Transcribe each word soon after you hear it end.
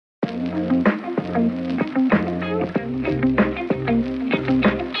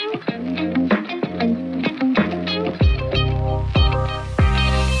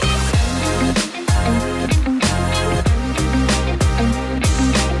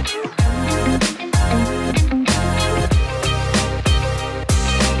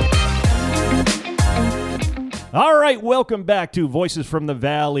right, welcome back to Voices from the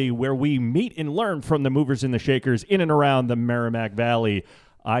Valley, where we meet and learn from the movers and the shakers in and around the Merrimack Valley.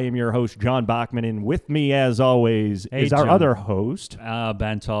 I am your host, John Bachman, and with me, as always, is our other host,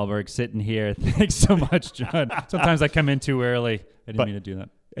 Ben Tallberg, sitting here. Thanks so much, John. Sometimes I come in too early. I didn't mean to do that.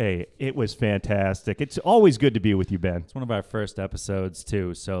 Hey, it was fantastic. It's always good to be with you, Ben. It's one of our first episodes,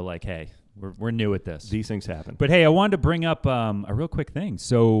 too, so, hey, we're new at this. These things happen. But, hey, I wanted to bring up a real quick thing.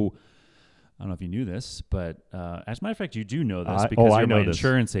 So, I don't know if you knew this, but as a matter of fact, you do know this because you're my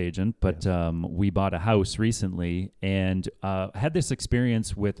insurance agent. But we bought a house recently and had this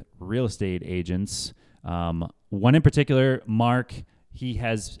experience with real estate agents. One in particular, Marc, he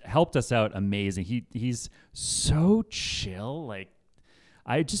has helped us out amazing. He's so chill.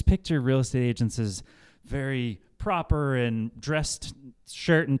 I just picture real estate agents as very proper and dressed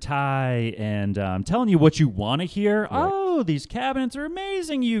shirt and tie, and I'm telling you what you want to hear. Right. Oh, these cabinets are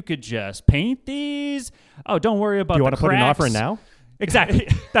amazing. You could just paint these. Oh, don't worry about the cracks. Do you want to put an offer in now? Exactly.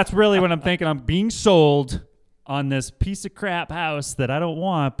 That's really what I'm thinking. I'm being sold on this piece of crap house that I don't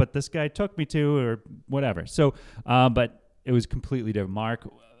want, but this guy took me to, or whatever. So, but it was completely different. Marc,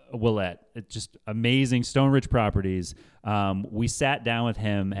 Ouellet, it's just amazing. Stone Ridge Properties. We sat down with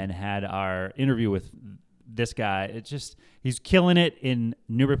him and had our interview with this guy. He's killing it in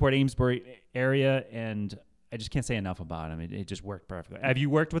Newburyport, Amesbury area, and I just can't say enough about him. It just worked perfectly. Have you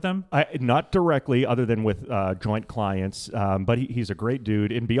worked with him? Not directly, other than with joint clients, but he's a great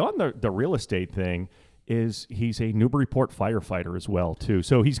dude. And beyond the real estate thing, he's a Newburyport firefighter as well, too.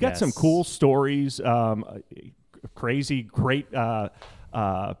 So he's got some cool stories, crazy, great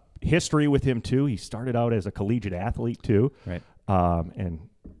history with him, too. He started out as a collegiate athlete, too. Right. And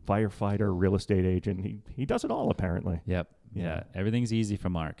firefighter, real estate agent. He does it all, apparently. Yep. Yeah. Everything's easy for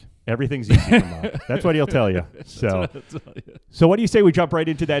Marc. Everything's easy for Marc. That's what he'll tell you. So what do you say we jump right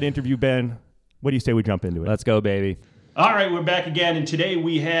into that interview, Ben? What do you say we jump into it? Let's go, baby. All right, we're back again, and today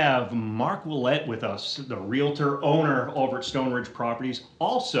we have Marc Ouellet with us, the realtor owner over at Stone Ridge Properties,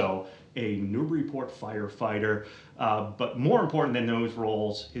 also a Newburyport firefighter. But more important than those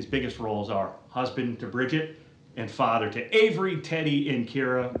roles, his biggest roles are husband to Bridget and father to Avery, Teddy, and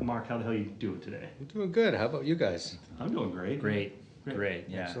Kira. Marc, how the hell are you doing today? I'm doing good. How about you guys? I'm doing great. Great.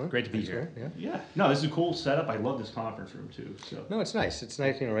 Yeah. Excellent. Great to be here. Yeah. No, this is a cool setup. I love this conference room too. So. No, it's nice. It's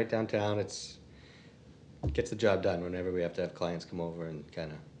nice, right downtown. It gets the job done whenever we have to have clients come over and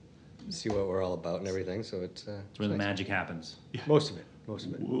kind of see what we're all about and everything. So it's where nice. the magic happens. Yeah. Most of it.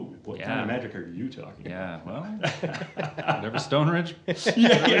 Whoa, what kind of magic are you talking about? Well, whatever Stone Ridge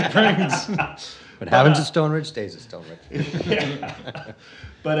brings. What happens at Stone Ridge stays at Stone Ridge. Yeah.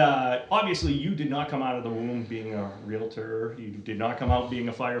 But obviously you did not come out of the womb being a realtor. You did not come out being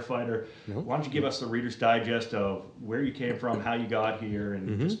a firefighter. Nope. Why don't you give us the Reader's Digest of where you came from, how you got here,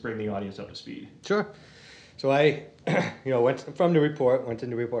 and just bring the audience up to speed. Sure. So I, went from Newburyport, went to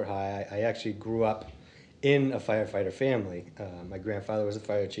Newburyport High. I actually grew up in a firefighter family. My grandfather was a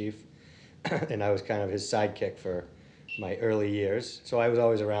fire chief, and I was kind of his sidekick for my early years. So I was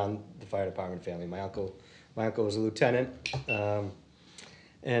always around the fire department family. My uncle was a lieutenant,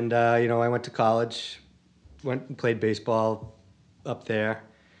 and I went to college, went and played baseball up there,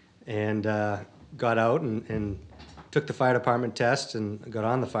 and got out and took the fire department test and got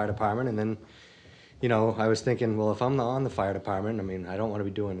on the fire department, and then. I was thinking, well, if I'm on the fire department, I don't want to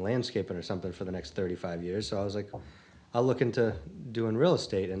be doing landscaping or something for the next 35 years. So I was like, I'll look into doing real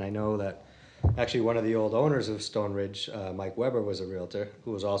estate. And I know that actually one of the old owners of Stone Ridge, Mike Weber, was a realtor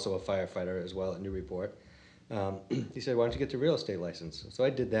who was also a firefighter as well at Newburyport. He said, why don't you get your real estate license? So I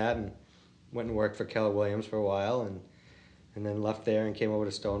did that and went and worked for Keller Williams for a while and then left there and came over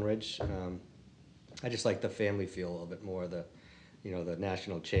to Stone Ridge. I just like the family feel a little bit more, the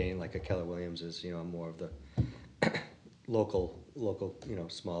national chain like a Keller Williams is, more of the local,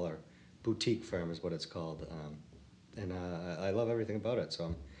 smaller boutique firm is what it's called. And I love everything about it. So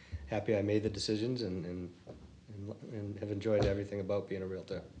I'm happy I made the decisions and have enjoyed everything about being a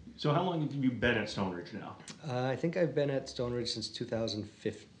realtor. So how long have you been at Stone Ridge now? I think I've been at Stone Ridge since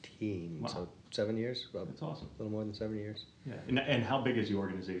 2015. Wow. So 7 years. Well, that's awesome. A little more than 7 years. Yeah. And how big is the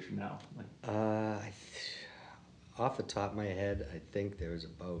organization now? Off the top of my head, I think there's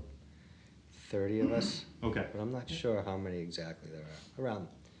about 30 of us. Okay. But I'm not sure how many exactly there are.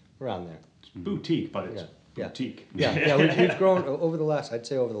 Around there. It's boutique, but it's boutique. Yeah, we've grown over the last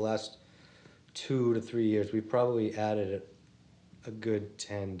 2 to 3 years. We've probably added a good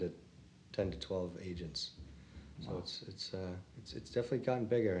 10 to 12 agents. So wow. It's definitely gotten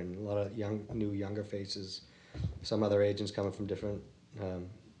bigger, and a lot of younger faces. Some other agents coming from different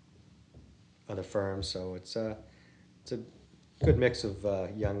other firms. So it's a good mix of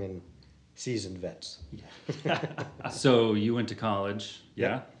young seasoned vets. So you went to college, yeah?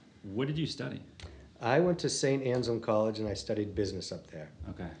 Yep. What did you study? I went to St. Anselm College and I studied business up there.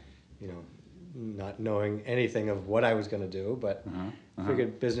 Okay. You know, not knowing anything of what I was going to do, but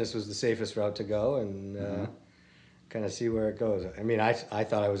figured business was the safest route to go and kind of see where it goes. I mean, I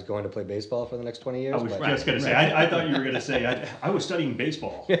thought I was going to play baseball for the next 20 years. I was just going to say, I thought you were going to say, I was studying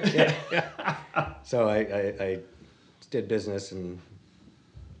baseball. So I did business, and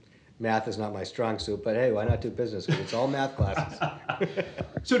math is not my strong suit, but hey, why not do business? Because it's all math classes.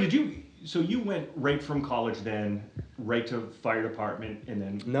 So you went right from college then, right to fire department, and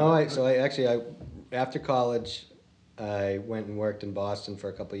then... No, after college, I went and worked in Boston for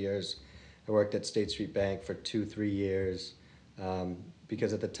a couple of years. I worked at State Street Bank for 2-3 years,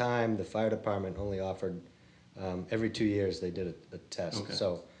 because at the time, the fire department only offered, every 2 years they did a test. Okay.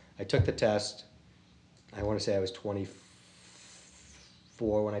 So I took the test. I want to say I was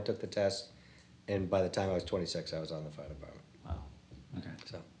 24 when I took the test, and by the time I was 26, I was on the fire department. Wow. Okay.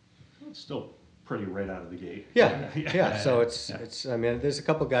 So it's still pretty right out of the gate. Yeah. So it's. I mean, there's a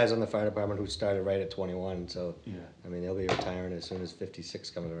couple guys on the fire department who started right at 21. So I mean, they'll be retiring as soon as 56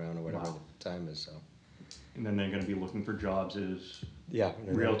 comes around or whatever the time is. So. And then they're going to be looking for jobs as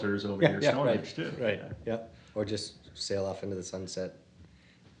realtors over here in Stone Ridge too. Right. Yeah. Or just sail off into the sunset,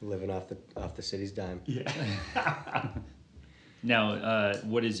 living off the city's dime. Yeah. Now,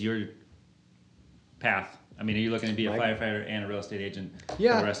 what is your path? I mean, are you looking to be a firefighter and a real estate agent for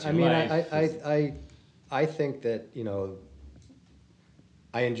the rest of your life? I think that, you know,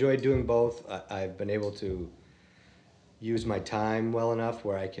 I enjoy doing both. I've been able to use my time well enough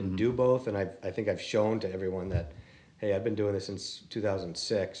where I can do both, and I think I've shown to everyone that, hey, I've been doing this since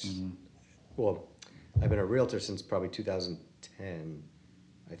 2006. Well, I've been a realtor since probably 2010,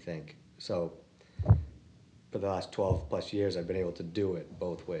 I think. So for the last 12 plus years, I've been able to do it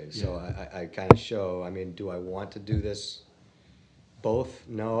both ways. So I kind of show, I mean, do I want to do this both?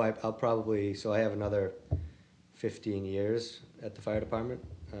 No, I'll probably, so I have another 15 years at the fire department.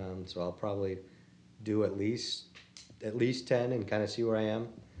 So I'll probably do at least 10 and kind of see where I am.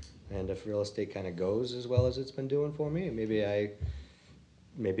 And if real estate kind of goes as well as it's been doing for me, maybe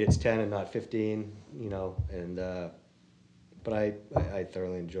it's 10 and not 15, you know, and, but I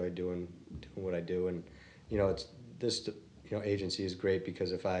thoroughly enjoy doing what I do. And, you know, agency is great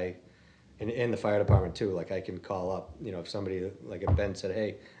because if in the fire department too, like I can call up, you know, if somebody, like if Ben said,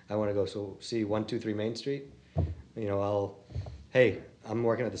 hey, I want to go see 123 Main Street, you know, hey, I'm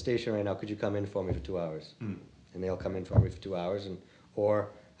working at the station right now, could you come in for me for 2 hours? And they'll come in for me for 2 hours, or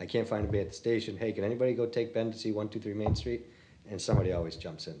I can't find to be at the station, hey, can anybody go take Ben to see 123 Main Street? And somebody always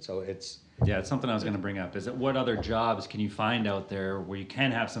jumps in. So it's something I was going to bring up. Is that what other jobs can you find out there where you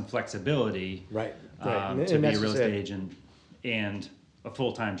can have some flexibility, right. To be a real estate agent and a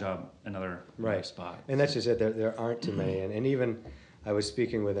full-time job, another spot. And that's just it. There aren't too many. And even I was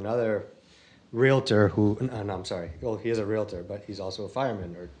speaking with another realtor who, no, I'm sorry. Well, he is a realtor, but he's also a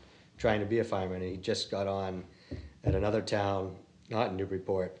fireman or trying to be a fireman. And he just got on at another town, not in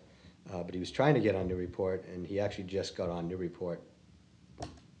Newburyport, but he was trying to get on Newburyport, and he actually just got on Newburyport.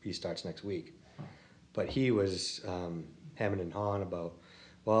 He starts next week. But he was hemming and hawing about,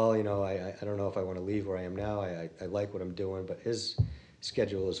 well, you know, I don't know if I want to leave where I am now. I like what I'm doing, but his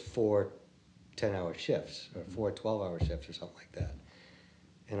schedule is 4 10-hour shifts or 4 12-hour shifts or something like that.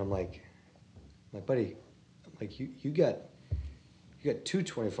 And I'm like, my buddy, I'm like, you got 2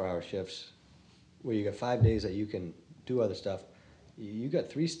 24-hour shifts where you got 5 days that you can do other stuff. You got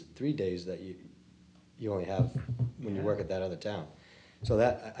three days that you only have when you work at that other town. So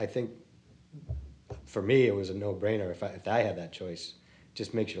that, I think, for me, it was a no-brainer. If I had that choice, it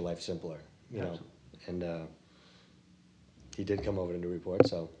just makes your life simpler, you know. And he did come over to Newburyport,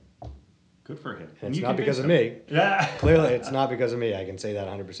 so. Good for him. And it's not because of me. Yeah. Clearly, it's not because of me. I can say that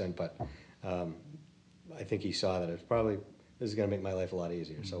 100%. But I think he saw that it's probably, this is going to make my life a lot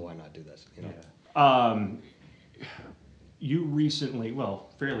easier. So why not do this? You know. Yeah. You recently, well,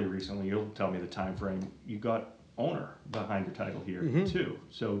 fairly recently, you'll tell me the time frame, you got owner behind your title here too.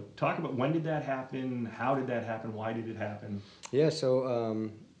 So talk about, when did that happen? How did that happen? Why did it happen? Yeah, so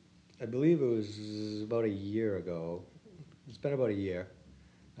I believe it was about a year ago. It's been about a year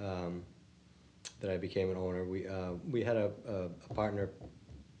that I became an owner. We had a partner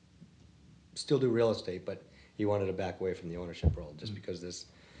still do real estate, but he wanted to back away from the ownership role just because there's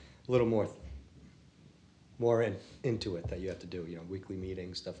a little more into it that you have to do, you know, weekly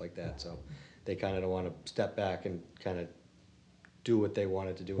meetings, stuff like that. So they kind of don't want to step back and kind of do what they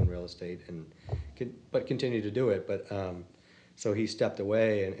wanted to do in real estate, but continue to do it. But so he stepped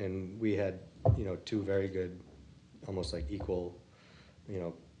away, and we had, you know, 2 very good, almost like equal, you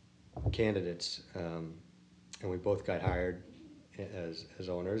know, candidates, and we both got hired as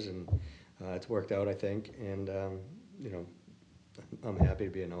owners, and it's worked out, I think. And you know, I'm happy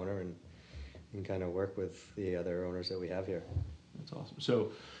to be an owner and kind of work with the other owners that we have here. That's awesome.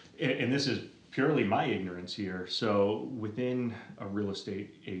 So, and this is purely my ignorance here. So, within a real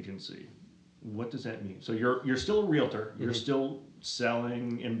estate agency, what does that mean? So you're still a realtor. You're still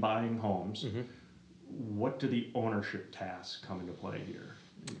selling and buying homes. What do the ownership tasks come into play here?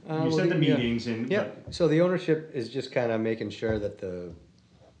 You said the meetings and So the ownership is just kind of making sure that the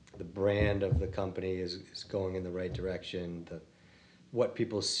brand of the company is going in the right direction. What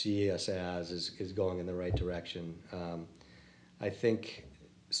people see us as is going in the right direction. I think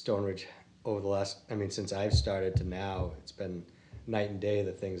Stonebridge over the last, since I've started to now, it's been night and day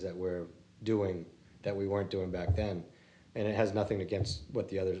the things that we're doing that we weren't doing back then. And it has nothing against what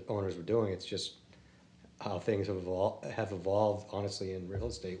the other owners were doing. It's just how things have evolved, honestly, in real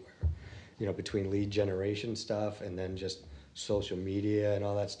estate, where, between lead generation stuff and then just social media and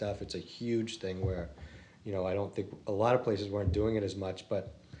all that stuff, it's a huge thing where, I don't think a lot of places weren't doing it as much,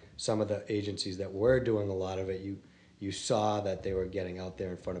 but some of the agencies that were doing a lot of it, you saw that they were getting out there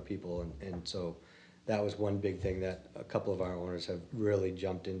in front of people. And so that was one big thing that a couple of our owners have really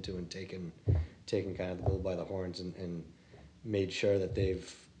jumped into and taken kind of the bull by the horns and made sure that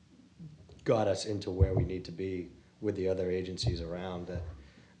they've got us into where we need to be with the other agencies around. That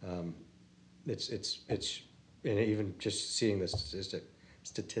it's and even just seeing the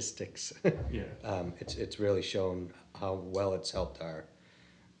statistics, it's really shown how well it's helped our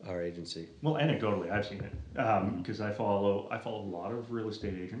agency. Well, anecdotally, I've seen it because I follow a lot of real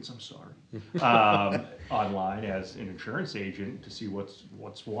estate agents. I'm sorry, online as an insurance agent to see what's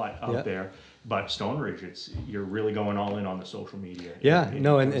what out there. But Stonebridge, you're really going all in on the social media.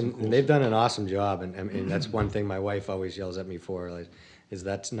 And they've done an awesome job. And that's one thing my wife always yells at me for, is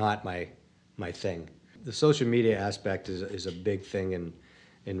that's not my thing. The social media aspect is a big thing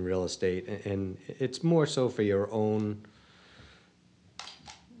in real estate, and it's more so for your own.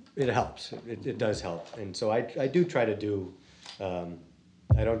 It helps. It does help. And so I do try to do,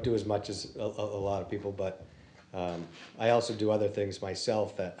 I don't do as much as a lot of people, but I also do other things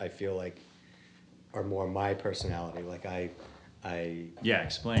myself that I feel like are more my personality. Like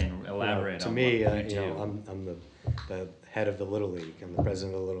explain, elaborate. To me, I'm the head of the Little League. I'm the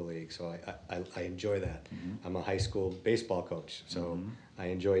president of the Little League, so I enjoy that. I'm a high school baseball coach, so I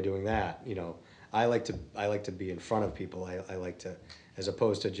enjoy doing that. I like to be in front of people. I like to, as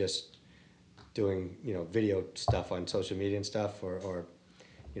opposed to just doing video stuff on social media and stuff, or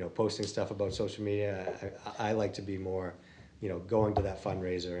posting stuff about social media. I like to be more going to that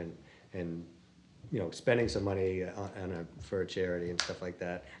fundraiser and spending some money for a charity and stuff like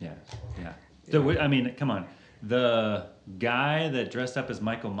that. So come on. The guy that dressed up as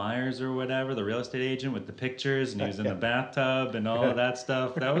Michael Myers or whatever, the real estate agent with the pictures, and he was in the bathtub and all of that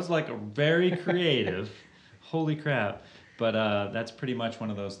stuff, that was like a very creative. Holy crap. But that's pretty much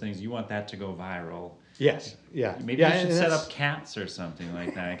one of those things. You want that to go viral. Yes, yeah. Maybe you should set up cats or something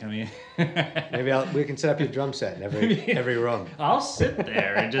like that. Maybe we can set up your drum set in every room. I'll sit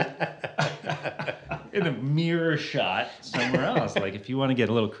there and just in a mirror shot somewhere else. Like if you want to get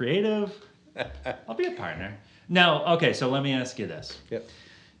a little creative, I'll be a partner. Now, okay, so let me ask you this. Yep.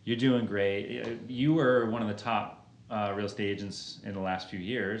 You're doing great. You were one of the top real estate agents in the last few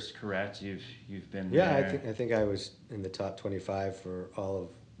years, correct? You've been there. I think I was in the top 25 for all of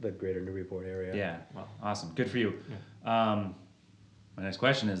the greater Newburyport area. Yeah, well, awesome. Good for you. Yeah. My next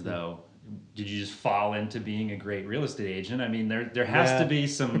question is, though, did you just fall into being a great real estate agent? There has to be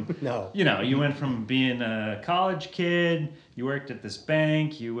some... No. You went from being a college kid, you worked at this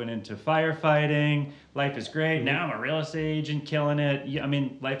bank, you went into firefighting, life is great. Now I'm a real estate agent, killing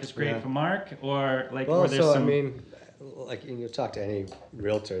it. Life is great for Mark? Or you talk to any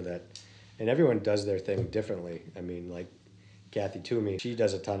realtor and everyone does their thing differently. Like Kathy Toomey, she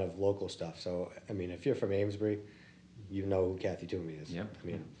does a ton of local stuff. So, if you're from Amesbury, you know who Kathy Toomey is. Yep.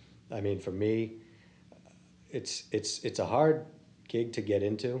 For me, it's a hard gig to get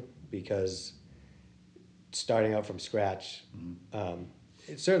into because starting out from scratch,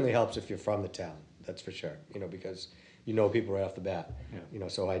 it certainly helps if you're from the town. That's for sure. Because people right off the bat. Yeah.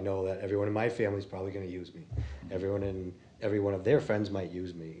 So I know that everyone in my family is probably going to use me. Every one of their friends might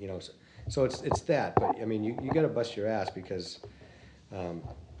use me. So it's that. But you got to bust your ass because, at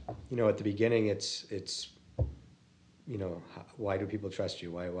the beginning it's why do people trust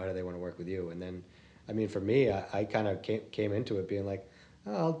you? Why do they want to work with you? And then, for me, I kind of came into it being like,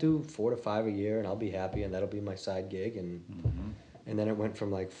 I'll do 4 to 5 a year and I'll be happy and that'll be my side gig. And then it went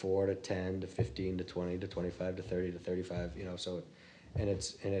from like 4 to 10 to 15 to 20 to 25 to 30 to 35, so and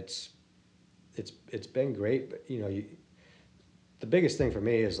it's been great. But the biggest thing for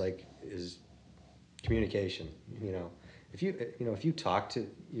me is communication. If you talk to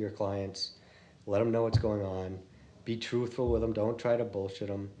your clients, let them know what's going on, be truthful with them, don't try to bullshit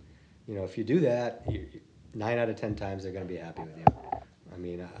them. If you do that, 9 out of 10 times they're going to be happy with you. I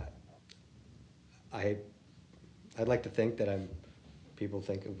mean, I'd like to think that people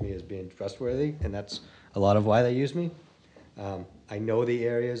think of me as being trustworthy, and that's a lot of why they use me. I know the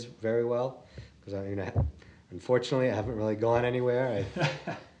areas very well because unfortunately I haven't really gone anywhere. I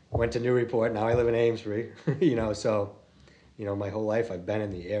went to Newburyport, now I live in Amesbury. So my whole life I've been in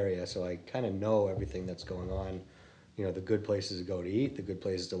the area, so I kind of know everything that's going on. The good places to go to eat, the good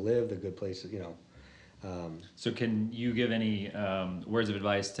places to live, the good places. So can you give any words of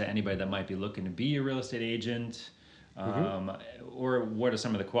advice to anybody that might be looking to be a real estate agent? Or what are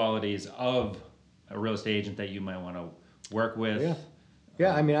some of the qualities of a real estate agent that you might want to work with?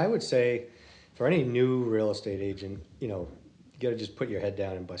 Yeah. I mean, I would say for any new real estate agent, you got to just put your head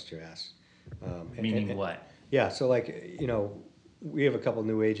down and bust your ass. Meaning what? Yeah. So we have a couple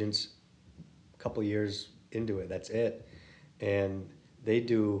new agents, a couple years into it. That's it, and they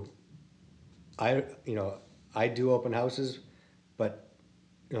do. I do open houses, but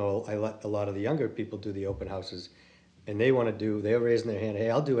I let a lot of the younger people do the open houses, and they're raising their hand. Hey,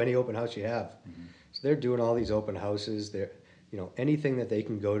 I'll do any open house you have. Mm-hmm. So they're doing all these open houses. They're anything that they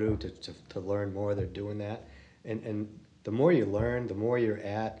can go to learn more, they're doing that. And the more you learn, the more you're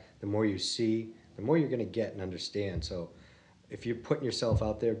at, the more you see, the more you're going to get and understand. So if you're putting yourself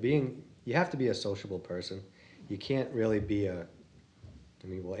out there, you have to be a sociable person. You can't really be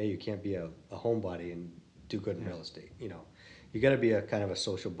you can't be a homebody and do good in real estate. You got to be a kind of a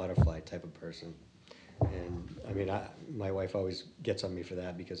social butterfly type of person. And I mean, my wife always gets on me for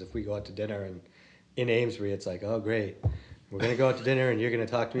that, because if we go out to dinner and in Amesbury, it's like, oh great, we're gonna go out to dinner and you're gonna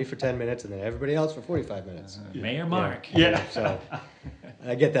talk to me for 10 minutes and then everybody else for 45 minutes. Mayor Marc. Yeah. So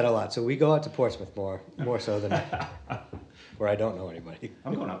I get that a lot. So we go out to Portsmouth more so than where I don't know anybody.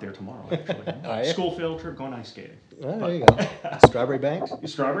 I'm going out there tomorrow, actually. School field trip, going ice skating. Oh, there you go. Strawberry Banks?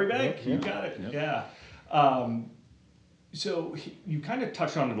 Strawberry Bank? Yeah. You got it. Yeah. So you kind of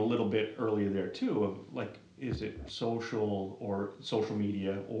touched on it a little bit earlier there too, of is it social or social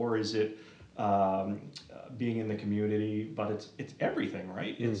media, or is it being in the community? But it's everything,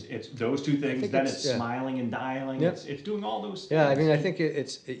 right? It's those two things. Then it's smiling and dialing. Yep. It's doing all those things. Yeah, I mean, I think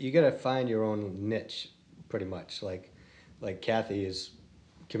you got to find your own niche, pretty much. Like Kathy is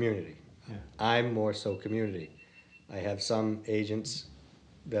community. Yeah. I'm more so community. I have some agents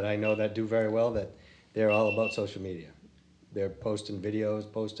that I know that do very well, that they're all about social media. They're posting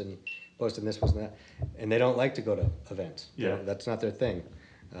videos, posting this, posting that, and they don't like to go to events. Yeah, that's not their thing.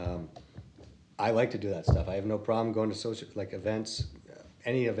 I like to do that stuff. I have no problem going to social events,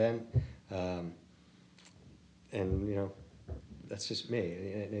 any event, and that's just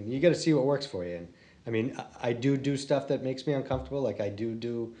me. And you got to see what works for you. And I mean, I do stuff that makes me uncomfortable. Like I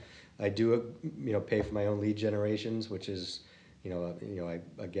do pay for my own lead generations, which is,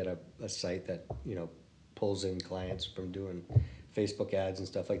 I get a site that pulls in clients from doing Facebook ads and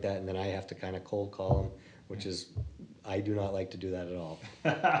stuff like that, and then I have to kind of cold call them, which is, I do not like to do that at all.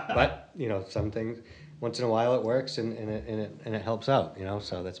 But some things, once in a while it works and it helps out.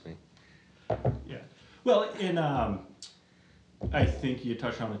 So that's me. Yeah. Well, I think you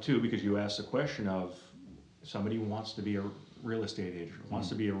touched on it too, because you asked the question of somebody who wants to be a real estate agent, wants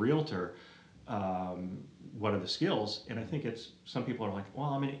to be a realtor. What are the skills? And I think some people are like, well,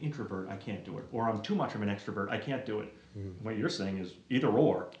 I'm an introvert, I can't do it. Or I'm too much of an extrovert, I can't do it. Mm-hmm. What you're saying is either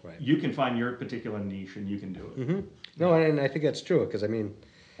or. Right. You can find your particular niche and you can do it. Mm-hmm. No, and I think that's true, because I mean,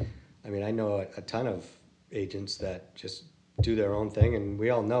 I know a ton of agents that just do their own thing, and we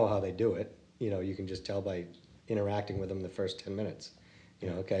all know how they do it. You can just tell by interacting with them the first 10 minutes.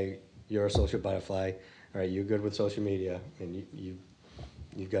 Okay, you're a social butterfly. All right, you're good with social media, and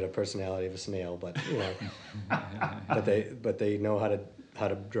you've got a personality of a snail, but but they know how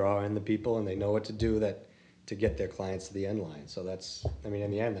to draw in the people, and they know what to do to get their clients to the end line. So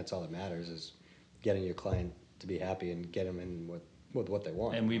in the end, that's all that matters, is getting your client to be happy and get them in with what they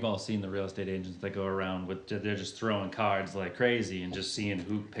want. And we've all seen the real estate agents that go around they're just throwing cards like crazy and just seeing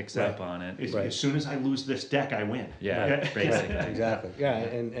who picks up on it. As soon as I lose this deck, I win. Yeah, basically. Right, exactly. Yeah,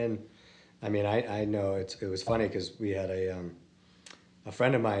 and I mean, I know it was funny, because we had a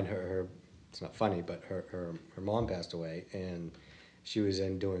friend of mine, her it's not funny, but her mom passed away, and she was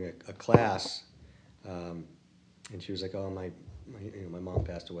doing a class, and she was like, oh, my mom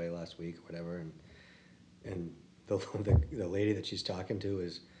passed away last week or whatever, and the lady that she's talking to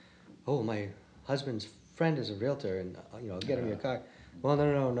is, oh, my husband's friend is a realtor, and I'll get him your car. well,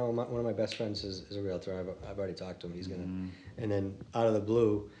 no. One of my best friends is a realtor. I've already talked to him. He's gonna. And then out of the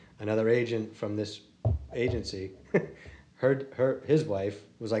blue, another agent from this agency heard his wife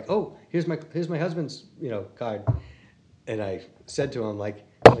was like, "Oh, here's my husband's card," and I said to him like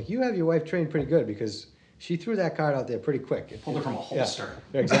you have your wife trained pretty good because she threw that card out there pretty quick. Pulled it from a holster.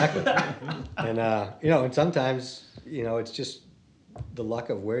 Yeah, exactly. And and sometimes it's just the luck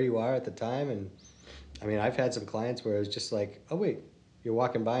of where you are at the time. And I mean, I've had some clients where it was just like, oh wait, you're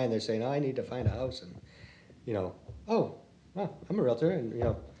walking by and they're saying, oh, I need to find a house, and oh, I'm a realtor,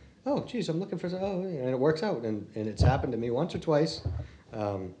 and oh geez, I'm looking for and it works out, and it's happened to me once or twice,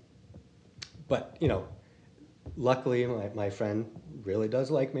 but luckily my friend really does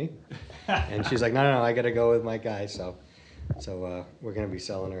like me, and she's like, no, I got to go with my guy, so we're gonna be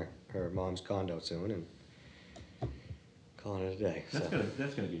selling her mom's condo soon and calling it a day.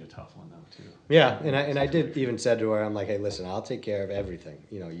 That's gonna be a tough one though too. Yeah, and I did even said to her, I'm like, hey, listen, I'll take care of everything.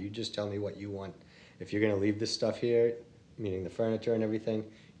 You just tell me what you want. If you're gonna leave this stuff here, meaning the furniture and everything,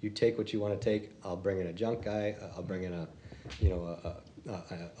 you take what you want to take. I'll bring in a junk guy. I'll bring in a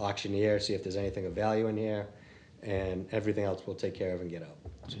auctioneer, see if there's anything of value in here, and everything else we'll take care of and get out.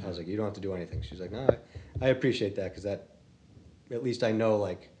 I was like, you don't have to do anything. She's like, no, I appreciate that, because that, at least I know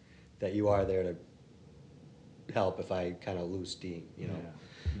like that you are there to help if I kind of lose steam, Yeah.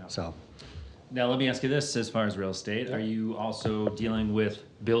 No. So. Now, let me ask you this: as far as real estate, are you also dealing with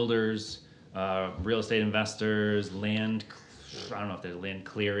builders, real estate investors, land? I don't know if there's land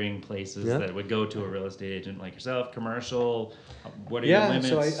clearing places that would go to a real estate agent like yourself, commercial. What are your limits?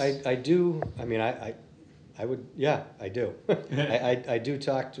 So I do. I mean, I would. Yeah, I do. I do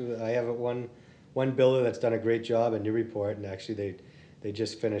talk to. I have one builder that's done a great job in Newburyport, and actually they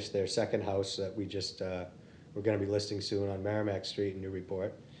just finished their second house that we just we're going to be listing soon on Merrimack Street in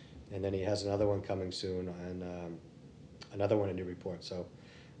Newburyport, and then he has another one coming soon and another one in Newburyport. So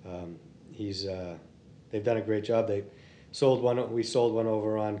they've done a great job. We sold one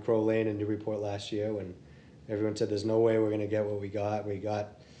over on Crow Lane in Newburyport last year when everyone said there's no way we're going to get what we got. We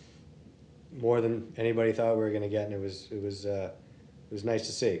got more than anybody thought we were going to get, and it was nice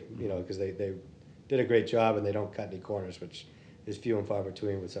to see, because they did a great job and they don't cut any corners, which is few and far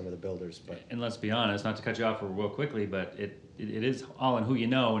between with some of the builders. But and let's be honest, not to cut you off real quickly, but it is all in who you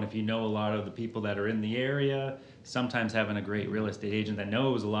know, and if you know a lot of the people that are in the area, sometimes having a great real estate agent that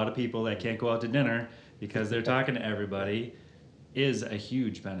knows a lot of people that can't go out to dinner because they're talking to everybody is a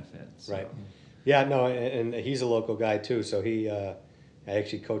huge benefit. So. Right. Yeah, no, and he's a local guy too, so I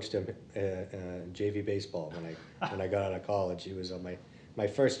actually coached him JV baseball when I got out of college. He was on my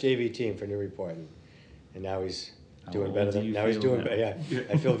first JV team for Newburyport, and now he's doing better than now. He's doing better. Yeah,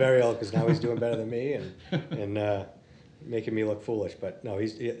 I feel very old because now he's doing better than me and making me look foolish. But no,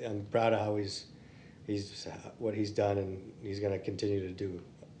 I'm proud of how he's what he's done, and he's going to continue to do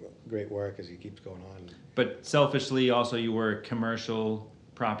great work as he keeps going on. But selfishly, also you work commercial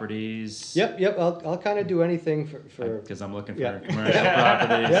properties. Yep. I'll kind of do anything for because I'm looking for commercial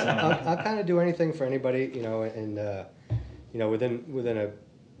properties. Yeah, I'll kind of do anything for anybody, and within a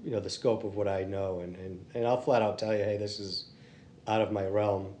the scope of what I know, and I'll flat out tell you, hey, this is out of my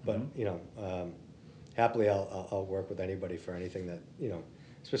realm. But happily I'll work with anybody for anything that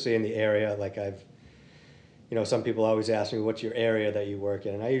especially in the area. Like some people always ask me, what's your area that you work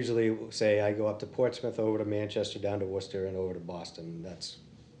in? And I usually say I go up to Portsmouth, over to Manchester, down to Worcester, and over to Boston. That's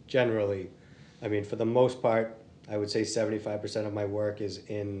generally, I mean, for the most part, I would say 75% of my work is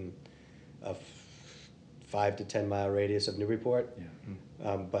in a 5 to 10 mile radius of Newburyport.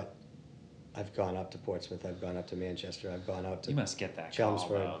 Yeah. But I've gone up to Portsmouth, I've gone up to Manchester, I've gone out to You must get that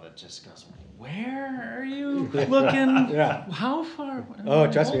Chelmsford. call, though, that just goes, where are you looking? Yeah. How far? Oh,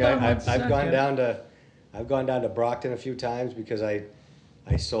 trust me, Hold on I've gone down to Brockton a few times because I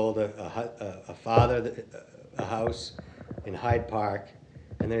sold a father a house in Hyde Park,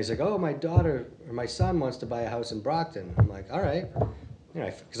 and then he's like, oh, my daughter or my son wants to buy a house in Brockton. I'm like, all right,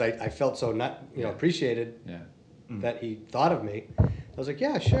 because I felt so not appreciated that he thought of me. I was like,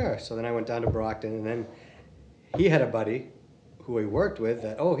 yeah, sure. So then I went down to Brockton, and then he had a buddy who he worked with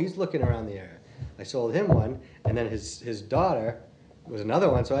that, he's looking around the area. I sold him one, and then his daughter was another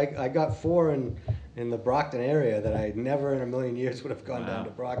one. So I got 4 in the Brockton area that I never in a million years would have gone down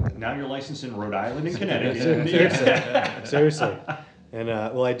to Brockton. Now you're licensed in Rhode Island and Connecticut. Seriously. And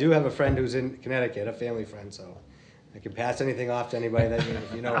I do have a friend who's in Connecticut, a family friend, so I can pass anything off to anybody that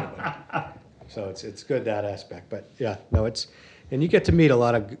you know anybody. So it's good, that aspect. But yeah, no, and you get to meet a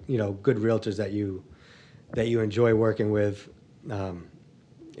lot of good realtors that you enjoy working with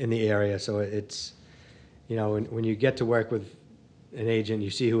in the area. So it's when you get to work with an agent, you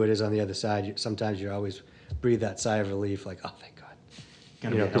see who it is on the other side. Sometimes you always breathe that sigh of relief, like, oh, thank God.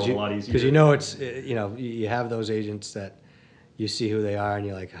 going to be a hell of a lot easier. Because you know it's you have those agents that you see who they are and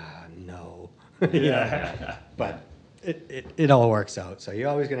you're like, no. Yeah. But it all works out. So you're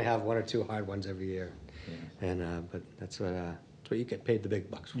always going to have one or two hard ones every year. Yeah. And but that's what you get paid the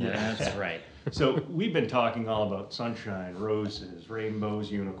big bucks for. Yeah, that's right. So we've been talking all about sunshine, roses, rainbows,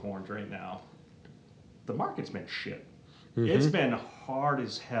 unicorns right now. The market's been shit. Mm-hmm. It's been hard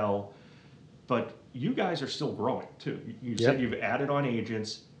as hell, but you guys are still growing too. You said you've added on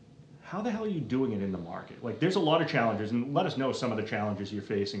agents. How the hell are you doing it in the market? Like, there's a lot of challenges, and let us know some of the challenges you're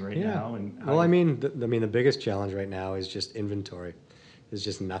facing right now. And well, I mean, the biggest challenge right now is just inventory. There's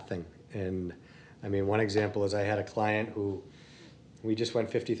just nothing. And I mean, one example is I had a client who we just went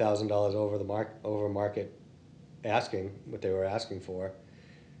 $50,000 over market, asking what they were asking for,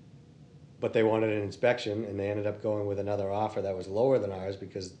 but they wanted an inspection, and they ended up going with another offer that was lower than ours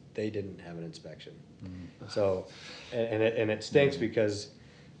because they didn't have an inspection. Mm-hmm. So, and it stinks because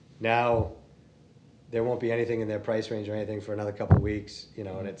now there won't be anything in their price range or anything for another couple of weeks,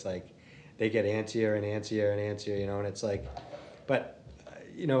 and it's like they get antsier and antsier and antsier, and it's like, but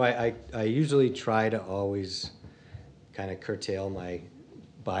I usually try to always kind of curtail my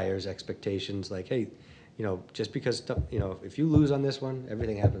buyers' expectations, like, hey, just because, if you lose on this one,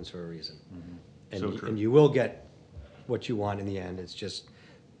 everything happens for a reason. Mm-hmm. And you will get what you want in the end. It's just,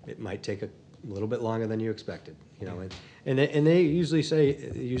 it might take a little bit longer than you expected, and they usually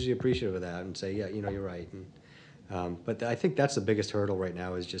usually appreciative of that and say, yeah, you're right. And, but I think that's the biggest hurdle right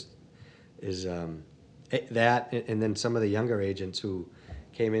now is that, and then some of the younger agents who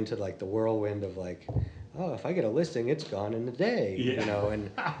came into like the whirlwind of like, oh, if I get a listing, it's gone in a day,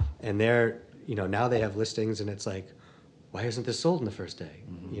 and they're, now they have listings and it's like, why isn't this sold in the first day?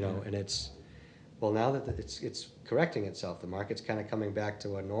 Mm-hmm. And it's, well, now that it's correcting itself, the market's kind of coming back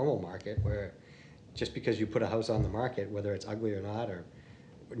to a normal market where just because you put a house on the market, whether it's ugly or not, or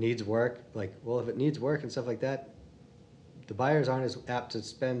needs work, like, well, if it needs work and stuff like that, the buyers aren't as apt to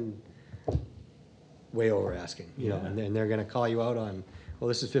spend way over asking, and they're going to call you out on, well,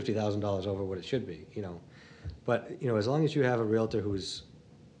 this is $50,000 over what it should be, But, as long as you have a realtor who's,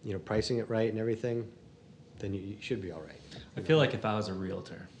 pricing it right and everything, then you should be all right. I feel like if I was a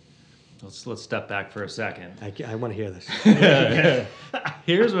realtor, let's step back for a second. I want to hear this.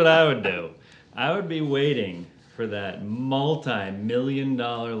 Here's what I would do. I would be waiting for that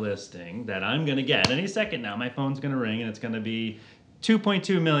multi-million-dollar listing that I'm going to get. Any second now, my phone's going to ring, and it's going to be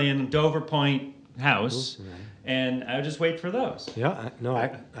 $2.2 million, Dover Point house. Right. And I would just wait for those. Yeah, no,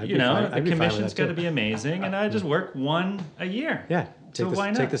 the commission's got to be amazing, and I just work one a year. Yeah, why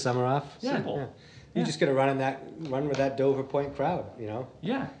not? Take the summer off. Yeah. Simple. Yeah. You just got to run with that Dover Point crowd.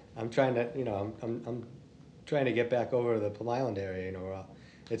 Yeah. I'm trying to, I'm trying to get back over to the Plum Island area.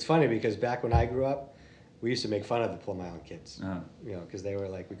 It's funny because back when I grew up, we used to make fun of the Plum Island kids. Because they were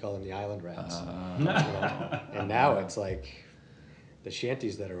like, we call them the island rats. And now it's like, the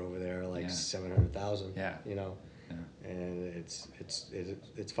shanties that are over there are like 700,000. Yeah. And it's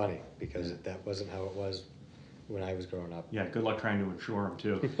funny because that wasn't how it was when I was growing up. Yeah. Good luck trying to insure them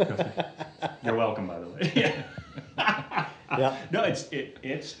too. You're welcome, by the way. Yeah. No, it's.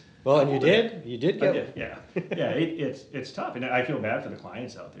 Well, and you did get. Yeah. Yeah. It's tough, and I feel bad for the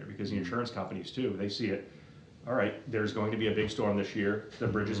clients out there because the insurance companies too. They see it. All right, there's going to be a big storm this year. The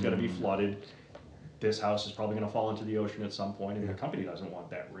bridge is going to be flooded. This house is probably going to fall into the ocean at some point, and the company doesn't want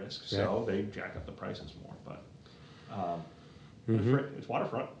that risk, so they jack up the prices more. But it's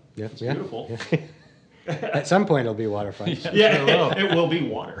waterfront. Yeah, it's beautiful. Yeah. At some point, it'll be waterfront. It will be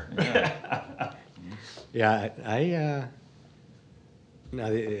water. Yeah, I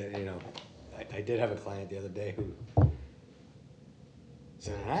did have a client the other day who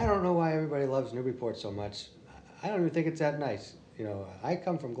said, I don't know why everybody loves Newburyport so much. I don't even think it's that nice. I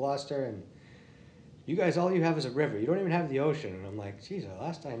come from Gloucester, and you guys, all you have is a river. You don't even have the ocean. And I'm like, geez, the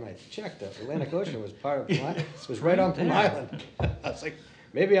last time I checked, the Atlantic Ocean was part of Plum Island. It was right on Plum Island. I was like,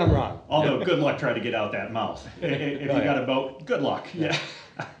 maybe I'm wrong. Although, good luck trying to get out that mouth. If you got a boat, good luck. Yeah.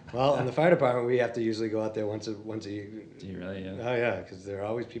 Well, in the fire department, we have to usually go out there once a year. Do you really? Yeah. Oh, yeah, because there are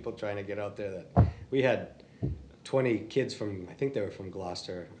always people trying to get out there. That we had 20 kids I think they were from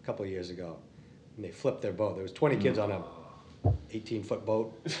Gloucester a couple of years ago, and they flipped their boat. There was 20 kids on a 18-foot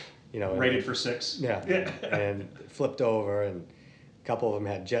boat. Rated for 6. Yeah. And flipped over, and a couple of them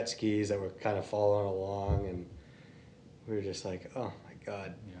had jet skis that were kind of following along, and we were just like, oh my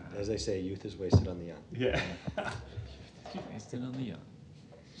God. Yeah. As they say, youth is wasted on the young. Yeah. Wasted on the young.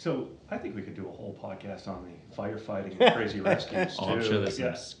 So I think we could do a whole podcast on the firefighting and crazy rescues too. I'm sure there's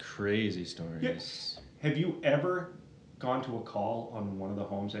some crazy stories. Yes. Have you ever gone to a call on one of the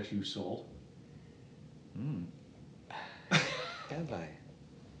homes that you sold? Have I?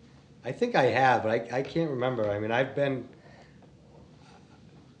 I think I have, but I can't remember. I mean, I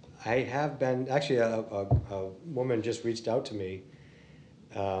have been, actually a woman just reached out to me,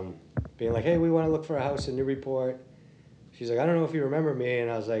 being like, hey, we want to look for a house in Newburyport. She's like, I don't know if you remember me.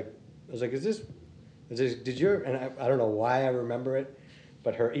 And I was like, did your, and I don't know why I remember it,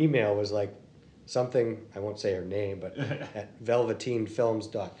 but her email was like something, I won't say her name, but at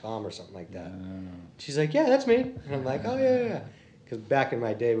velveteenfilms.com or something like that. She's like, yeah, that's me. And I'm like, oh, yeah. Because back in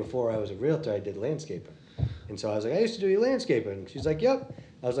my day before I was a realtor, I did landscaping. And so I was like, I used to do landscaping. And she's like, yep.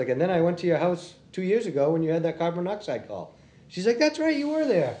 I was like, and then I went to your house 2 years ago when you had that carbon monoxide call. She's like, that's right, you were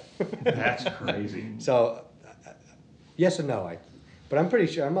there. That's crazy. So, yes and no. But I'm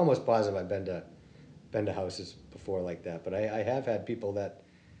pretty sure, I'm almost positive I've been to houses before like that. But I have had people that,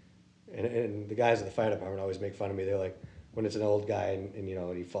 and the guys at the fire department always make fun of me. They're like, when it's an old guy and you know,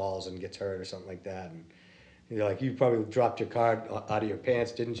 and he falls and gets hurt or something like that. And they're like, you probably dropped your card out of your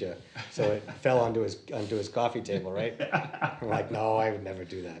pants, didn't you? So it fell onto his coffee table, right? I'm like, no, I would never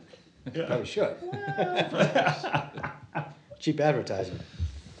do that. Yeah. Probably should. Cheap advertising.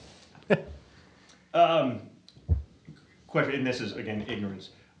 Question, and this is, again,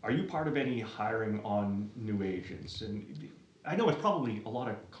 ignorance. Are you part of any hiring on new agents? And I know it's probably a lot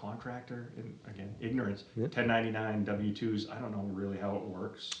of contractor, and again, ignorance, 1099, W-2s, I don't know really how it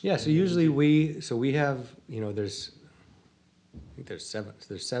works. Yeah, so usually we have, you know, I think there's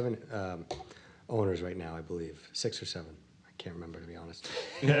seven owners right now, I believe, 6 or 7. I can't remember, to be honest.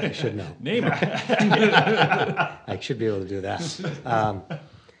 I should know. Name it. I should be able to do that.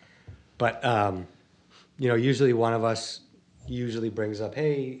 But you know, usually one of us usually brings up,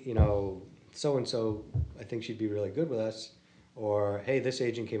 hey, you know, so-and-so, I think she'd be really good with us. Or, hey, this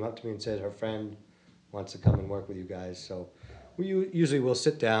agent came up to me and said her friend wants to come and work with you guys. So we usually will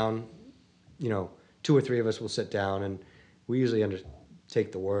sit down, you know, 2 or 3 of us will sit down, and we usually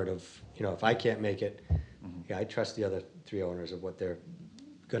take the word of, you know, if I can't make it, yeah, I trust the other 3 owners of what they're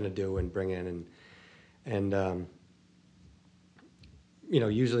going to do and bring in. And you know,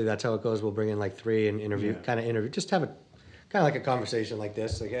 usually that's how it goes. We'll bring in like 3 and interview, just have a kind of like a conversation like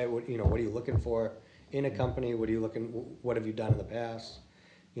this. Like, hey, what are you looking for in a company? What have you done in the past?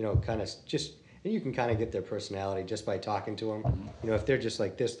 You know, kind of just, and you can kind of get their personality just by talking to them. You know, if they're just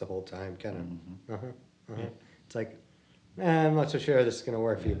like this the whole time, kind of, it's like, I'm not so sure this is going to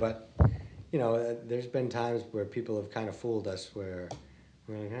work for you. But, you know, there's been times where people have kind of fooled us where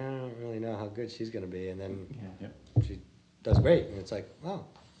we're like, I don't really know how good she's going to be. And then she does great. And it's like, wow,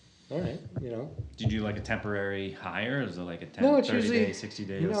 all right, you know. Do you do like a temporary hire? Or is it like a 30 day, 60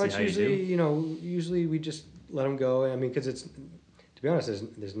 day? No, it's usually, you know, usually we just let them go. I mean, because it's, to be honest,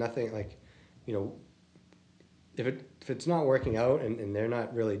 there's nothing like, you know, if it's not working out and they're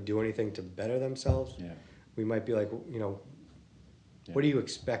not really doing anything to better themselves, we might be like, you know, what are you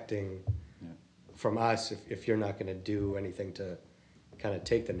expecting from us if you're not going to do anything to kind of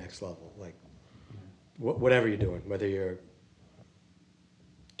take the next level? Like, whatever you're doing, whether you're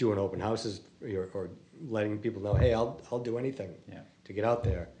doing open houses or letting people know, hey, I'll do anything to get out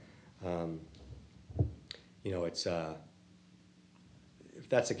there. You know, it's if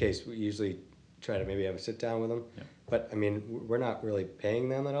that's the case, we usually try to maybe have a sit down with them. But I mean, we're not really paying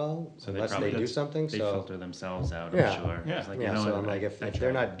them at all unless they do something. They filter themselves out, I'm sure. So I'm like, if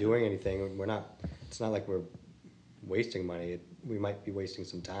they're not doing anything, it's not like we're wasting money. We might be wasting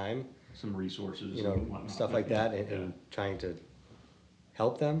some time, some resources, you know, and whatnot, stuff like that, and trying to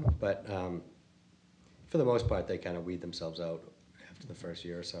help them. But for the most part, they kind of weed themselves out after the first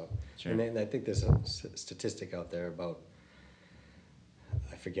year or so. Sure. And I think there's a statistic out there about,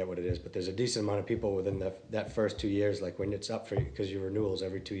 I forget what it is, but there's a decent amount of people within that first 2 years, like when it's up for you, because your renewals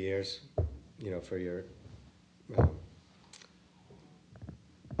every 2 years, you know, for your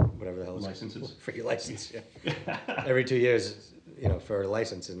whatever the hell is licenses for your license, every 2 years, you know, for a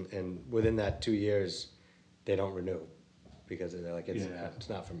license, and within that 2 years, they don't renew because they're like, it's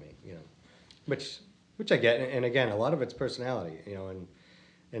not for me, you know, which I get, and again, a lot of it's personality, you know,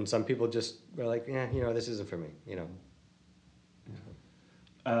 and some people just are like, you know, this isn't for me, you know.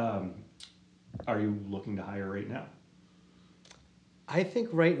 Are you looking to hire right now? I think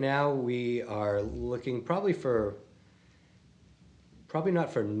right now we are looking probably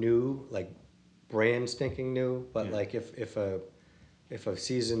not for new, like brand stinking new, but like if a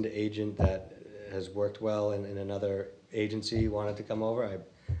seasoned agent that has worked well in another agency wanted to come over,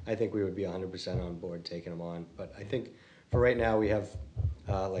 I think we would be 100% on board taking them on. But I think for right now we have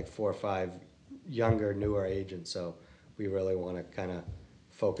like 4 or 5 younger, newer agents, so we really want to kind of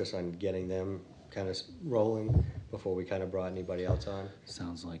focus on getting them kind of rolling before we kind of brought anybody else on.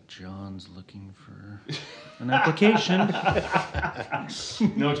 Sounds like John's looking for an application.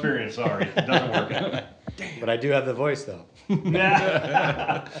 No experience, sorry. It doesn't work. But I do have the voice, though.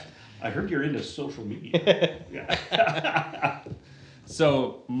 I heard you're into social media. Yeah.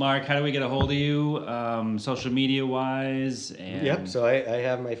 So, Mark, how do we get a hold of you, social media-wise? And Yep, so I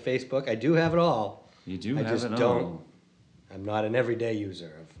have my Facebook. I do have it all. You do I have just it don't. all. I'm not an everyday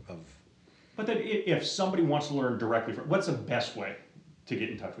user of But then if somebody wants to learn directly from, what's the best way to get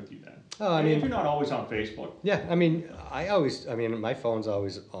in touch with you then? Oh, I mean, if you're not always on Facebook. yeah, I mean, my phone's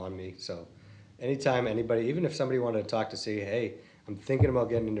always on me, so anytime anybody, even if somebody wanted to talk to see, hey, I'm thinking about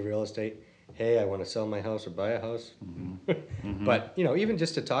getting into real estate, hey, I want to sell my house or buy a house. But, even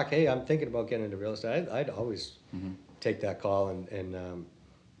just to talk, hey, I'm thinking about getting into real estate, I'd always take that call and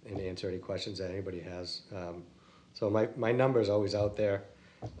answer any questions that anybody has. So my number is always out there.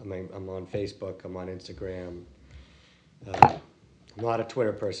 I'm on Facebook, I'm on Instagram. I'm not a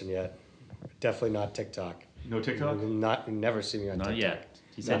Twitter person yet. Definitely not TikTok. No TikTok? You never see me on TikTok. Not yet.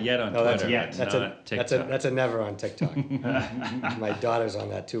 He said yet on No, Twitter, yet. but not TikTok. That's a never on TikTok. My daughter's on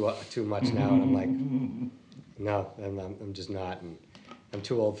that too much now, and I'm like, no, I'm just not, and I'm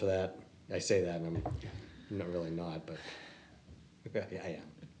too old for that. I say that, and I'm not really not, but yeah, I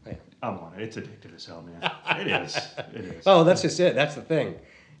am. I'm on it. It's addictive as hell, man. It is. It is. Oh, that's just it. That's the thing.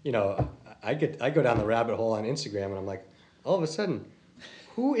 I go down the rabbit hole on Instagram, and I'm like, all of a sudden,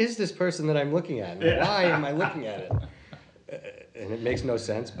 who is this person that I'm looking at? And why am I looking at it? And it makes no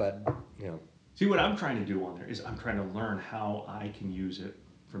sense, but See, what I'm trying to do on there is I'm trying to learn how I can use it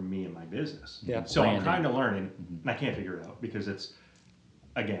for me and my business. Yeah. So Branding. I'm trying to learn, and I can't figure it out because it's,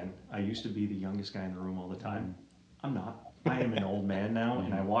 again, I used to be the youngest guy in the room all the time. I'm not. I am an old man now,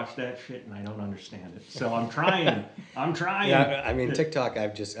 and I watch that shit, and I don't understand it. So I'm trying. Yeah, I mean TikTok.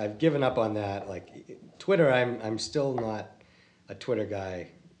 I've given up on that. Like Twitter, I'm still not a Twitter guy.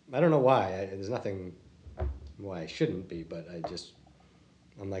 I don't know why. There's nothing why I shouldn't be, but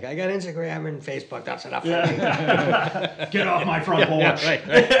I'm like, I got Instagram and Facebook. That's enough for me. Get off my front porch.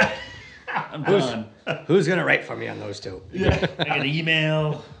 Right. I'm done. Who's gonna write for me on those two? I got an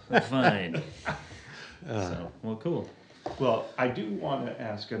email. Fine. So, well, cool. Well, I do want to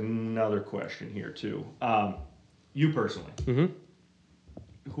ask another question here too. You personally,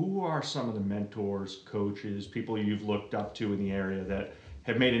 who are some of the mentors, coaches, people you've looked up to in the area that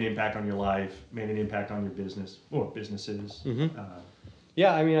have made an impact on your life, made an impact on your business or businesses?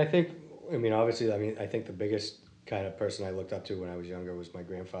 Yeah, I think the biggest kind of person I looked up to when I was younger was my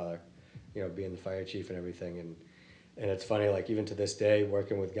grandfather, being the fire chief and everything. And it's funny, like even to this day,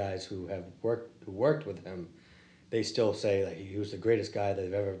 working with guys who worked with him, they still say that he was the greatest guy that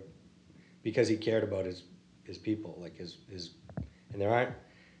they've ever, because he cared about his people, like his and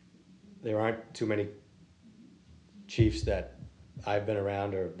there aren't too many chiefs that I've been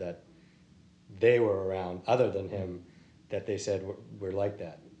around or that they were around other than him that they said we're like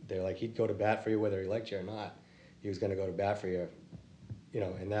that. They're like, he'd go to bat for you whether he liked you or not. He was going to go to bat for you,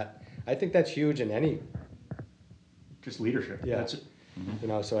 and that, I think that's huge in any. Just leadership. Yeah. That's it.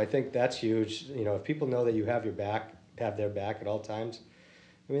 So I think that's huge. If people know that you have their back at all times,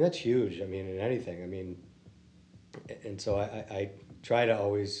 that's huge. In anything. And so I try to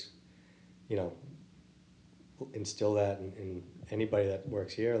always, instill that in anybody that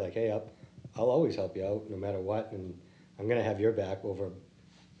works here. Like, hey, I'll always help you out no matter what, and I'm gonna have your back over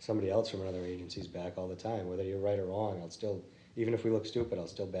somebody else from another agency's back all the time. Whether you're right or wrong, I'll still, even if we look stupid, I'll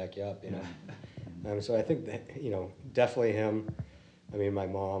still back you up. So I think that, definitely him. My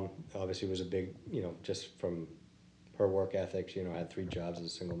mom obviously was a big, just from her work ethics, had 3 jobs as a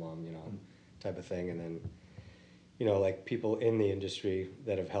single mom, type of thing. And then, like people in the industry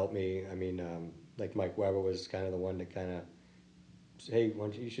that have helped me. Like Mike Weber was kind of the one to kind of say, hey,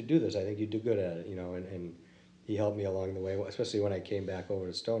 you should do this. I think you'd do good at it, and he helped me along the way, especially when I came back over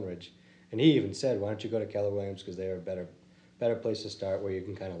to Stonebridge. And he even said, why don't you go to Keller Williams, because they're a better place to start where you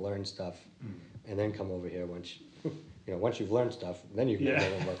can kind of learn stuff and then come over here once you've learned stuff, then you can go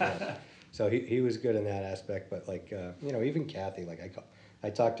and look it up. So he was good in that aspect, but like, even Kathy, like I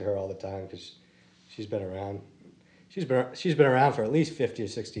talk to her all the time because she's been around. She's been around for at least 50 or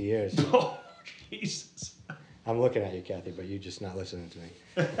 60 years. Oh, Jesus. I'm looking at you, Kathy, but you're just not listening to me.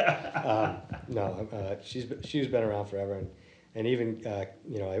 She's been around forever, and even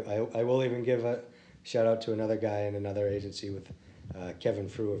I will even give a shout out to another guy in another agency with Kevin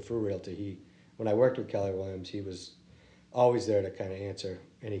Frew of Frew Realty. When I worked with Keller Williams, he was always there to kind of answer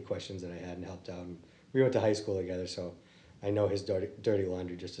any questions that I had and helped out. And we went to high school together, so I know his dirty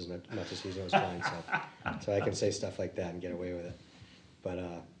laundry just as much as he knows mine. So I can say stuff like that and get away with it.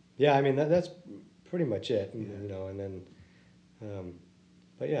 But Yeah, I mean that's pretty much it, you know. And then,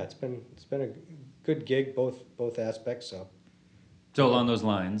 but yeah, it's been a good gig, both aspects. So along those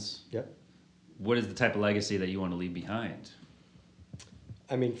lines, Yep. what is the type of legacy that you want to leave behind?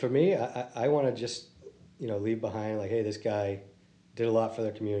 I mean, for me, I want to just, you know, leave behind like, hey, this guy did a lot for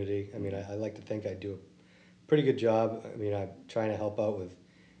the community. I mean, I like to think I do a pretty good job. I mean, I'm trying to help out with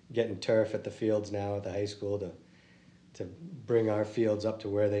getting turf at the fields now at the high school to bring our fields up to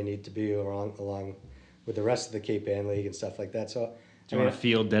where they need to be along with the rest of the Cape Ann League and stuff like that. So, Do you want a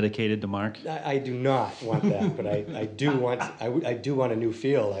field dedicated to Marc? I do not want that, but I do want I do want a new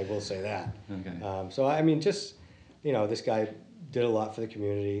field. I will say that. Okay. So I mean, just, you know, this guy did a lot for the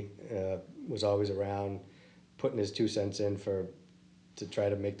community. Was always around, putting his 2 cents in to try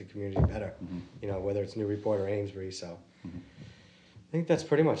to make the community better. Mm-hmm. You know, whether it's Newburyport or Amesbury. So I think that's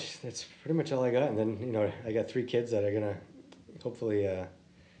pretty much all I got. And then, you know, I got 3 kids that are gonna hopefully.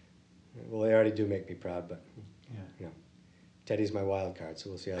 Well, they already do make me proud, but you know. Teddy's my wild card, so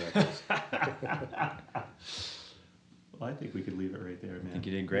we'll see how that goes. Well, I think we could leave it right there, man. I think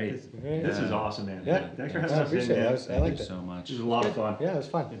you did great. This is awesome, man. Yeah. Thanks for I having us in, appreciate man. it. I Thank liked you it. so much. This was a lot of fun. Yeah, it was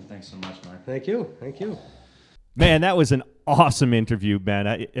fun. Thanks so much, Marc. Thank you. Thank you. Man, that was an awesome interview,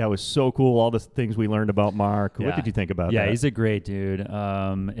 man. That was so cool. All the things we learned about Marc. What did you think about that? Yeah, he's a great dude.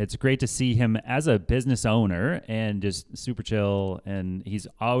 It's great to see him as a business owner and just super chill. And he's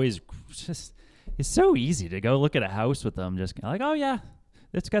always just, it's so easy to go look at a house with him. Just like, oh yeah,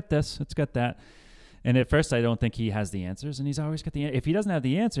 it's got this, it's got that. And at first, I don't think he has the answers, and he's always got if he doesn't have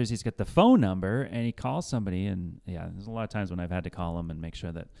the answers, he's got the phone number, and he calls somebody. And yeah, there's a lot of times when I've had to call him and make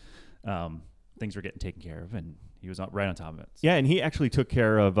sure that things were getting taken care of, and he was right on top of it. So. Yeah, and he actually took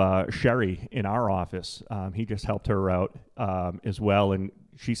care of Sherry in our office. He just helped her out as well, and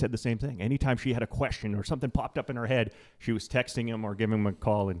she said the same thing. Anytime she had a question or something popped up in her head, she was texting him or giving him a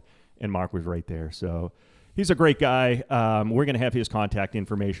call, and Marc was right there. So he's a great guy. We're going to have his contact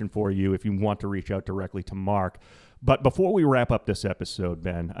information for you if you want to reach out directly to Marc. But before we wrap up this episode,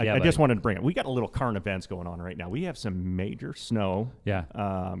 Ben, I just wanted to bring it. We got a little current events going on right now. We have some major snow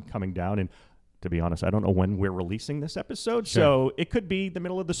coming down, and to be honest, I don't know when we're releasing this episode, so it could be the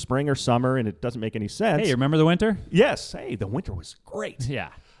middle of the spring or summer, and it doesn't make any sense. Hey, you remember the winter? Yes. Hey, the winter was great. Yeah.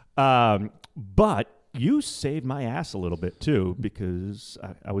 But you saved my ass a little bit, too, because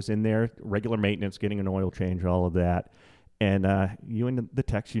I was in there, regular maintenance, getting an oil change, all of that. And you in the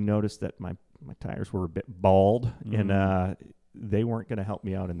text, you noticed that my tires were a bit bald, and they weren't going to help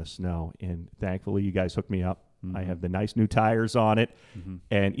me out in the snow. And thankfully, you guys hooked me up. I have the nice new tires on it.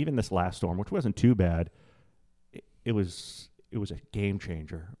 And even this last storm, which wasn't too bad, it was a game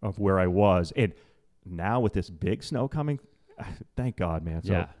changer of where I was. And now with this big snow coming, thank God, man.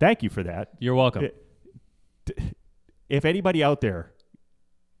 So thank you for that. You're welcome. If anybody out there,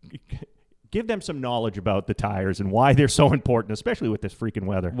 give them some knowledge about the tires and why they're so important, especially with this freaking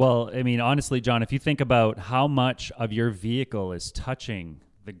weather. Well, I mean, honestly, John, if you think about how much of your vehicle is touching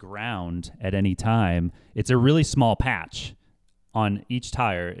the ground at any time, it's a really small patch on each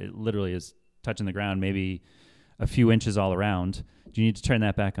tire. It literally is touching the ground, maybe a few inches all around. Do you need to turn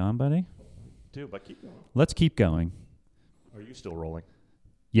that back on, buddy? But keep going. Let's keep going. Are you still rolling?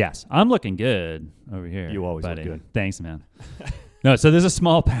 Yes, I'm looking good over here. You always buddy. look good. Thanks, man. No, so there's a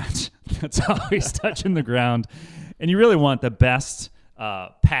small patch that's always touching the ground, and you really want the best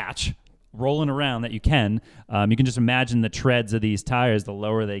patch rolling around that you can. You can just imagine the treads of these tires. The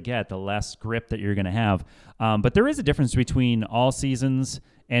lower they get, the less grip that you're going to have. But there is a difference between all seasons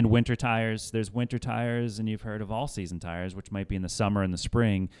and winter tires. There's winter tires, and you've heard of all season tires, which might be in the summer and the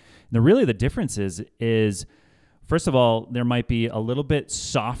spring. And really the difference is first of all, there might be a little bit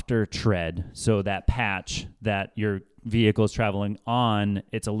softer tread, so that patch that your vehicle is traveling on,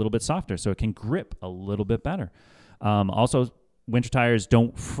 it's a little bit softer, so it can grip a little bit better. Also, winter tires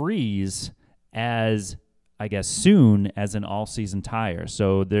don't freeze as, I guess, soon as an all-season tire.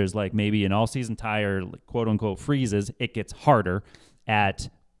 So there's like maybe an all-season tire, quote-unquote, freezes. It gets harder at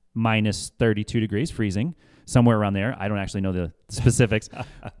minus 32 degrees freezing, somewhere around there. I don't actually know the specifics.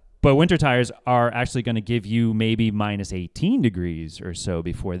 But winter tires are actually going to give you maybe minus 18 degrees or so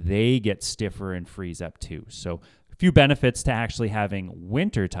before they get stiffer and freeze up too. So a few benefits to actually having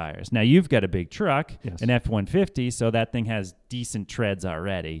winter tires. Now, you've got a big truck, an F-150, so that thing has decent treads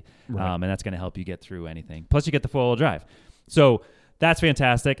already, and that's going to help you get through anything. Plus, you get the four-wheel drive. So that's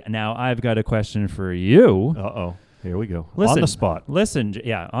fantastic. Now, I've got a question for you. Uh-oh. Here we go. Listen, on the spot. Listen,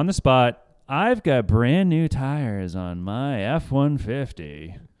 yeah, on the spot. I've got brand new tires on my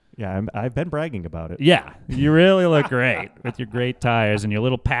F-150. Yeah, I've been bragging about it. Yeah, you really look great with your great tires and your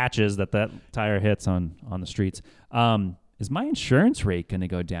little patches that tire hits on the streets. is my insurance rate going to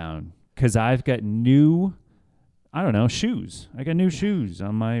go down? Because I've got new, I don't know, shoes. I got new shoes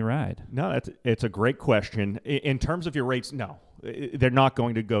on my ride. No, it's a great question. In terms of your rates, no, they're not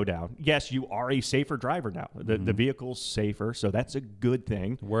going to go down. Yes, you are a safer driver now. The vehicle's safer, so that's a good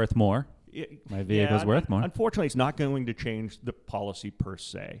thing. Worth more. My vehicle's worth more. Unfortunately, it's not going to change the policy per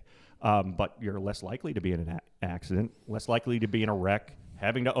se, but you're less likely to be in an accident, less likely to be in a wreck,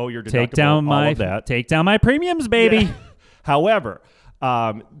 having to owe your deductible, all of that. Take down my premiums, baby. Yeah. However,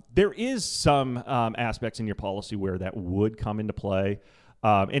 there is some aspects in your policy where that would come into play,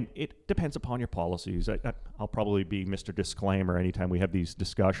 and it depends upon your policies. I'll probably be Mr. Disclaimer anytime we have these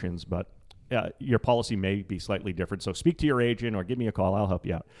discussions, but your policy may be slightly different. So speak to your agent or give me a call. I'll help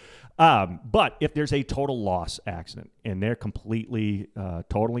you out. But if there's a total loss accident and they're completely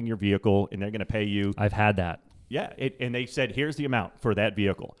totaling your vehicle and they're going to pay you. I've had that. Yeah, and they said, here's the amount for that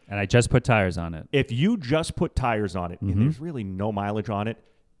vehicle. And I just put tires on it. If you just put tires on it, and there's really no mileage on it,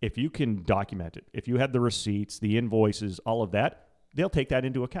 if you can document it, if you have the receipts, the invoices, all of that, they'll take that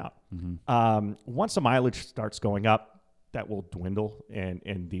into account. Once the mileage starts going up, that will dwindle,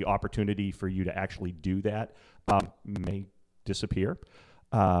 and the opportunity for you to actually do that may disappear.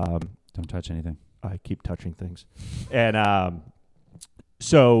 Don't touch anything. I keep touching things. And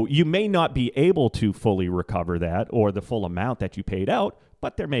so you may not be able to fully recover that or the full amount that you paid out,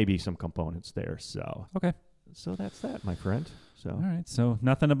 but there may be some components there. So okay. So that's that, my friend. So all right. So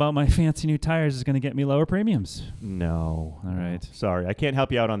nothing about my fancy new tires is going to get me lower premiums. No. All right. Sorry, I can't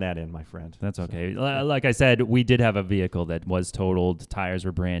help you out on that end, my friend. That's okay. So. Like I said, we did have a vehicle that was totaled. Tires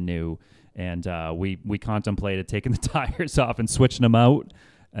were brand new, and we contemplated taking the tires off and switching them out.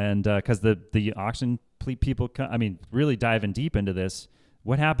 And because the auction people, really diving deep into this.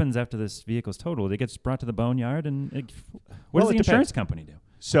 What happens after this vehicle's totaled? It gets brought to the boneyard, and what does the insurance company do?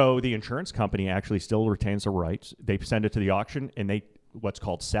 So the insurance company actually still retains the rights. They send it to the auction, and they what's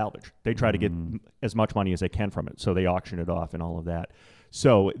called salvage. They try to get as much money as they can from it, so they auction it off and all of that.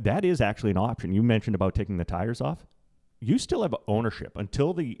 So that is actually an option. You mentioned about taking the tires off. You still have ownership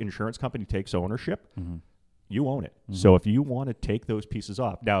until the insurance company takes ownership. You own it. So if you want to take those pieces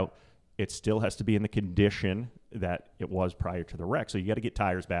off, now it still has to be in the condition that it was prior to the wreck. So you got to get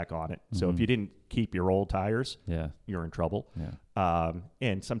tires back on it. So if you didn't keep your old tires, you're in trouble.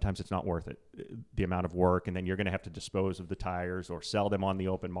 And sometimes it's not worth it, the amount of work, and then you're going to have to dispose of the tires or sell them on the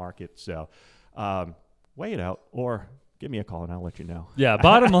open market. So weigh it out or give me a call and I'll let you know. Yeah,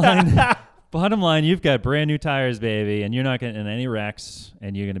 bottom line, you've got brand new tires, baby, and you're not getting in any wrecks,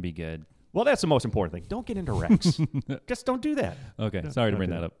 and you're going to be good. Well, that's the most important thing. Don't get into wrecks. Just don't do that. Okay, sorry to bring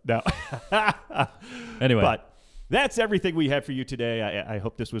that up. No. Anyway. But that's everything we have for you today. I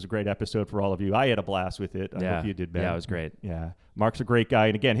hope this was a great episode for all of you. I had a blast with it. I hope you did, Ben. Yeah, it was great. Yeah. Mark's a great guy.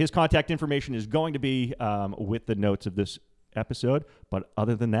 And again, his contact information is going to be with the notes of this episode. But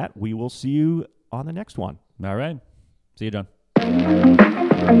other than that, we will see you on the next one. All right. See you, John.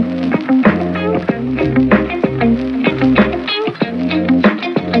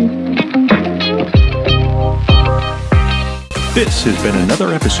 This has been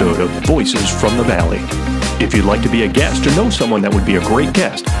another episode of Voices from the Valley. If you'd like to be a guest or know someone that would be a great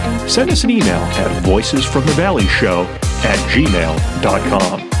guest, send us an email at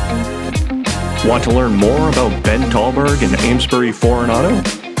voicesfromthevalley@gmail.com. Want to learn more about Ben Tallberg and Amesbury Foreign Auto?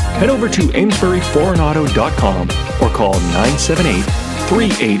 Head over to amesburyforeignauto.com or call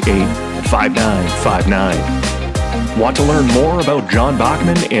 978-388-5959. Want to learn more about John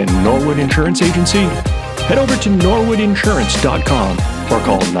Bachman and Norwood Insurance Agency? Head over to norwoodinsurance.com or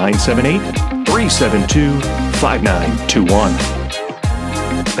call 978-372-5921.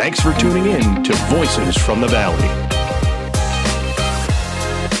 Thanks for tuning in to Voices from the Valley.